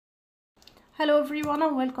Hello everyone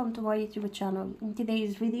and welcome to my YouTube channel. In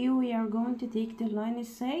today's video we are going to take the line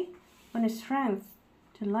essay on strength.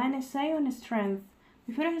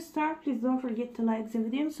 Before I start, please don't forget to like the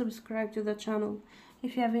video and subscribe to the channel.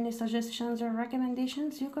 If you have any suggestions or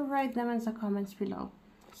recommendations, you can write them in the comments below.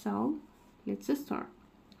 So let's start.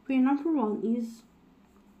 Point number 1 is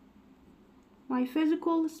my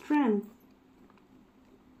physical strength.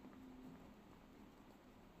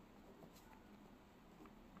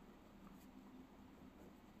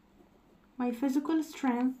 My physical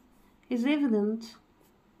strength is evident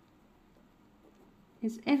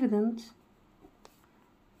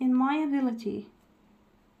in my ability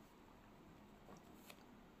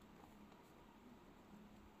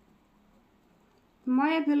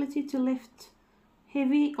to lift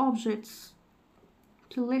heavy objects,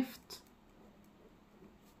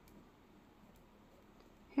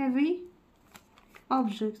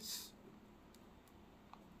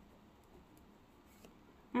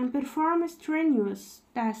 and perform strenuous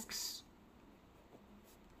tasks,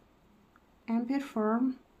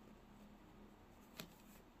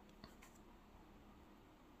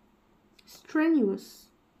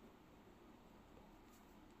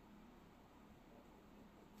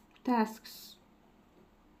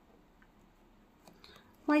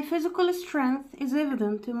 My physical strength is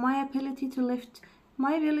evident in my ability to lift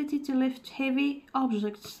heavy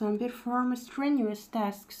objects and perform strenuous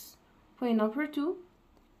tasks. Point number 2.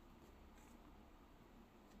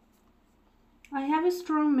 I have a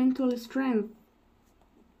strong mental strength.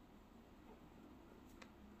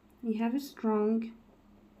 I have a strong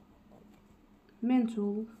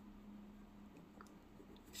mental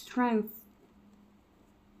strength,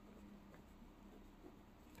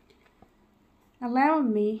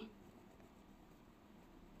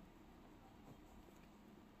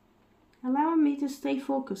 allowing me to stay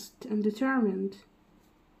focused and determined.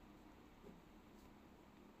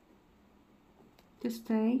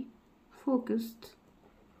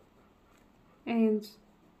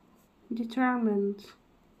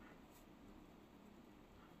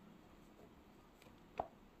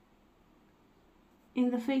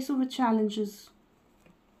 In the face of challenges.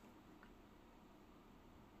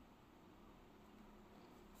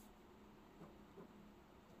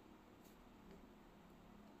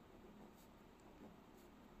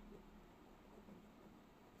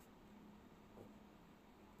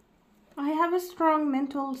 I have a strong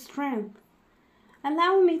mental strength,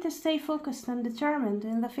 allowing me to stay focused and determined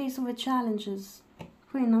in the face of challenges.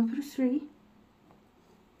 Point number 3.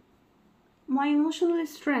 My emotional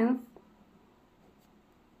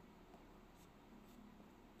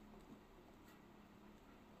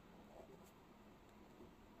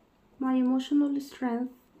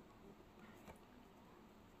strength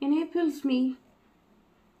enables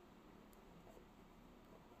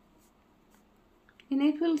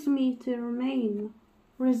me to remain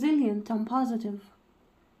resilient and positive.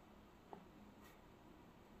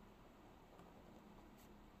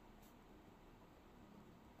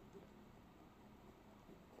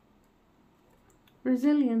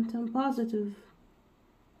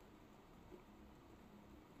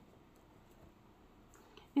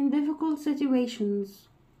 In difficult situations.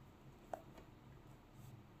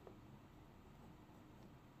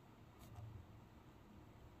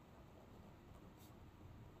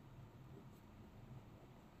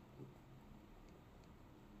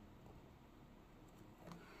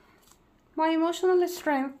 My emotional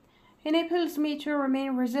strength enables me to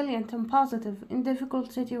remain resilient and positive in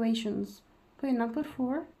difficult situations. Point number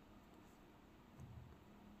 4.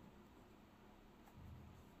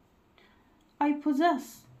 I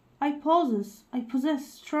possess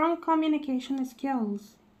strong communication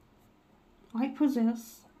skills.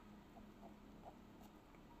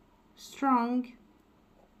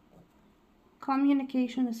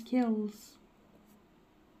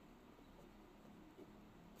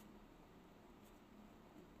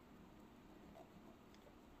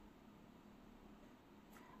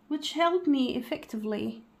 Which help me effectively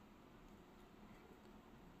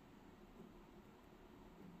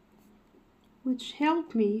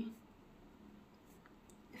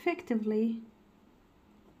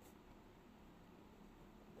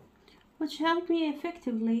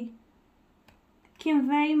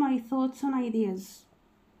convey my thoughts and ideas.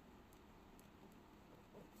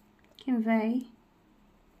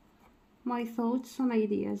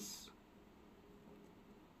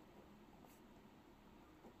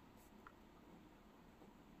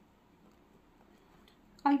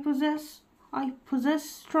 I possess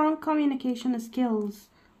strong communication skills,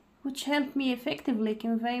 which help me effectively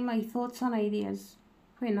convey my thoughts and ideas.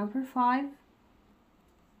 Point number 5.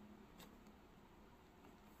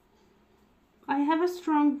 I have a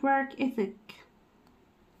strong work ethic.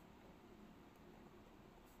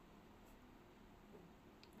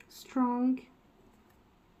 Strong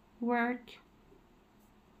work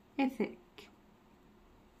ethic.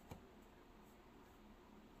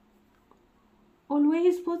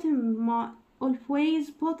 Always put in my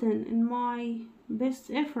best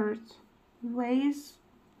effort. Always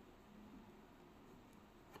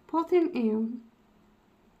putting in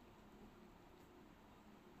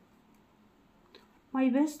my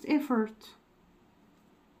best effort.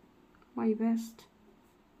 My best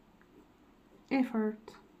effort.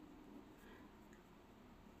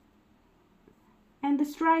 And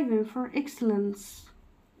striving for excellence.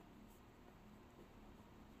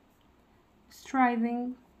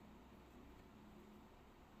 Striving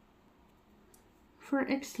for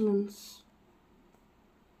excellence.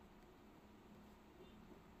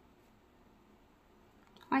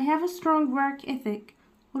 I have a strong work ethic,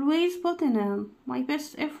 always putting in my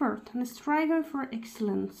best effort and striving for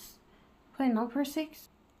excellence. Point number 6.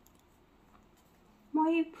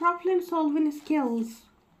 My problem solving skills.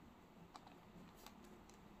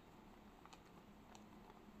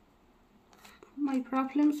 My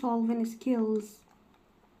problem solving skills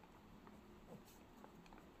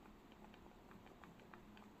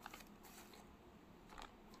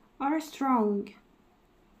are strong.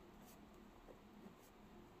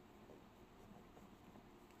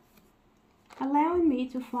 Allowing me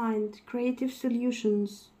to find creative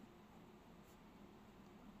solutions.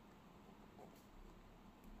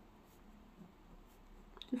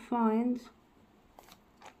 To find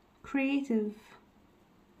creative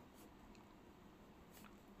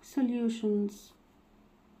solutions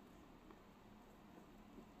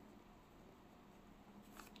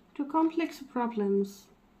to complex problems.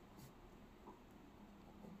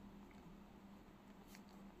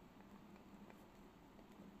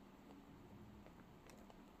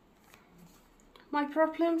 My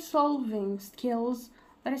problem-solving skills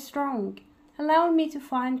are strong, allowing me to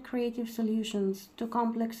find creative solutions to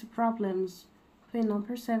complex problems. Point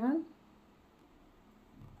number 7.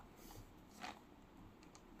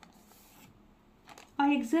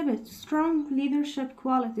 I exhibit strong leadership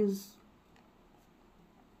qualities.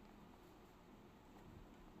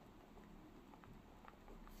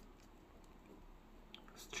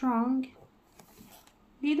 Strong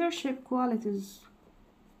leadership qualities.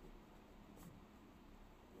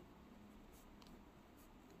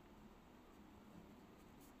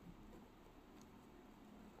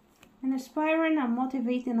 Inspiring and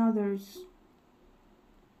motivating others.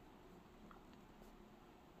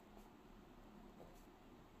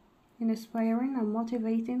 Inspiring and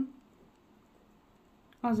motivating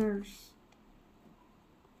others.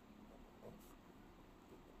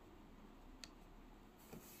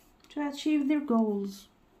 To achieve their goals.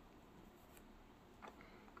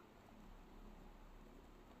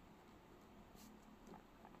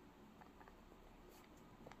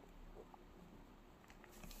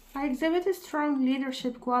 I exhibit strong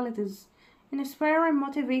leadership qualities, inspiring and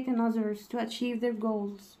motivating others to achieve their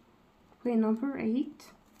goals. Point number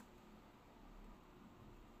 8.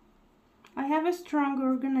 I have a strong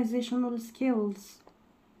organizational skills.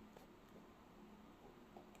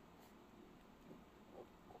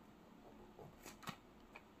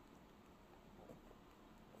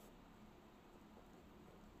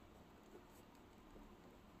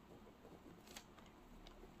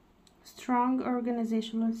 Strong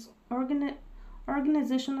organizational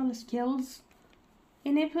skills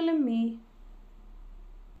enabling me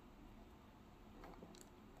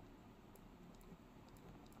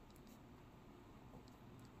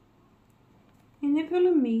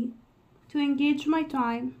to engage my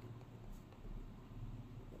time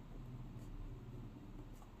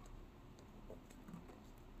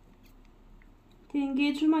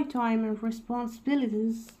and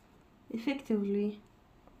responsibilities effectively.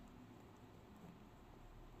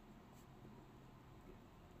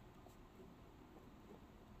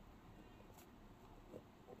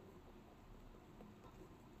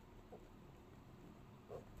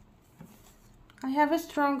 I have a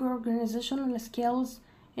strong organizational skills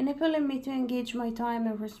enabling me to engage my time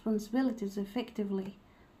and responsibilities effectively.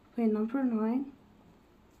 Point number 9.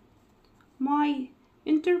 My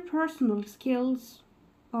interpersonal skills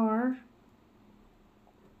are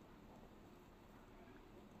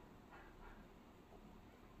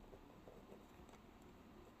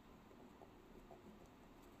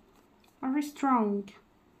strong,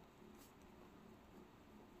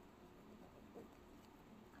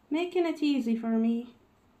 making it easy for me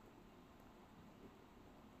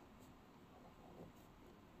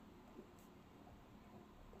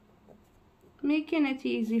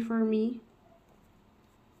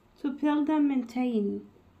To build and maintain.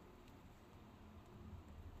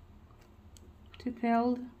 To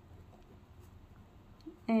build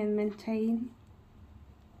and maintain.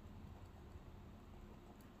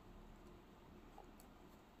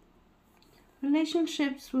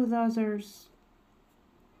 Relationships with others.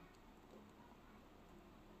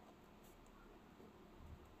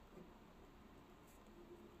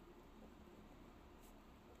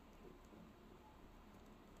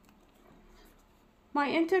 My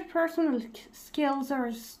interpersonal skills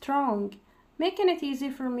are strong, making it easy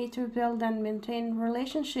for me to build and maintain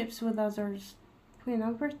relationships with others. Point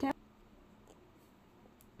number 10.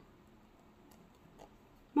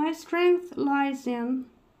 My strength lies in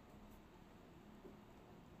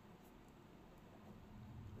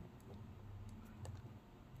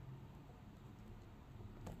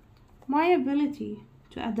my ability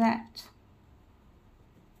to adapt.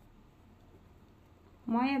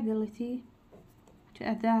 My ability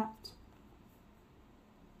to adapt,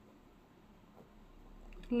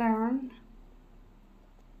 learn,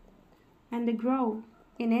 and grow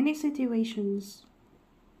in any situations.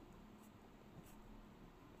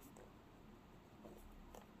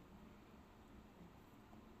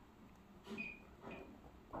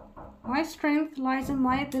 My strength lies in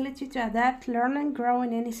my ability to adapt, learn, and grow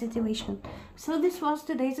in any situation. So this was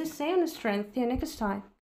today's essay on strength. See you next time.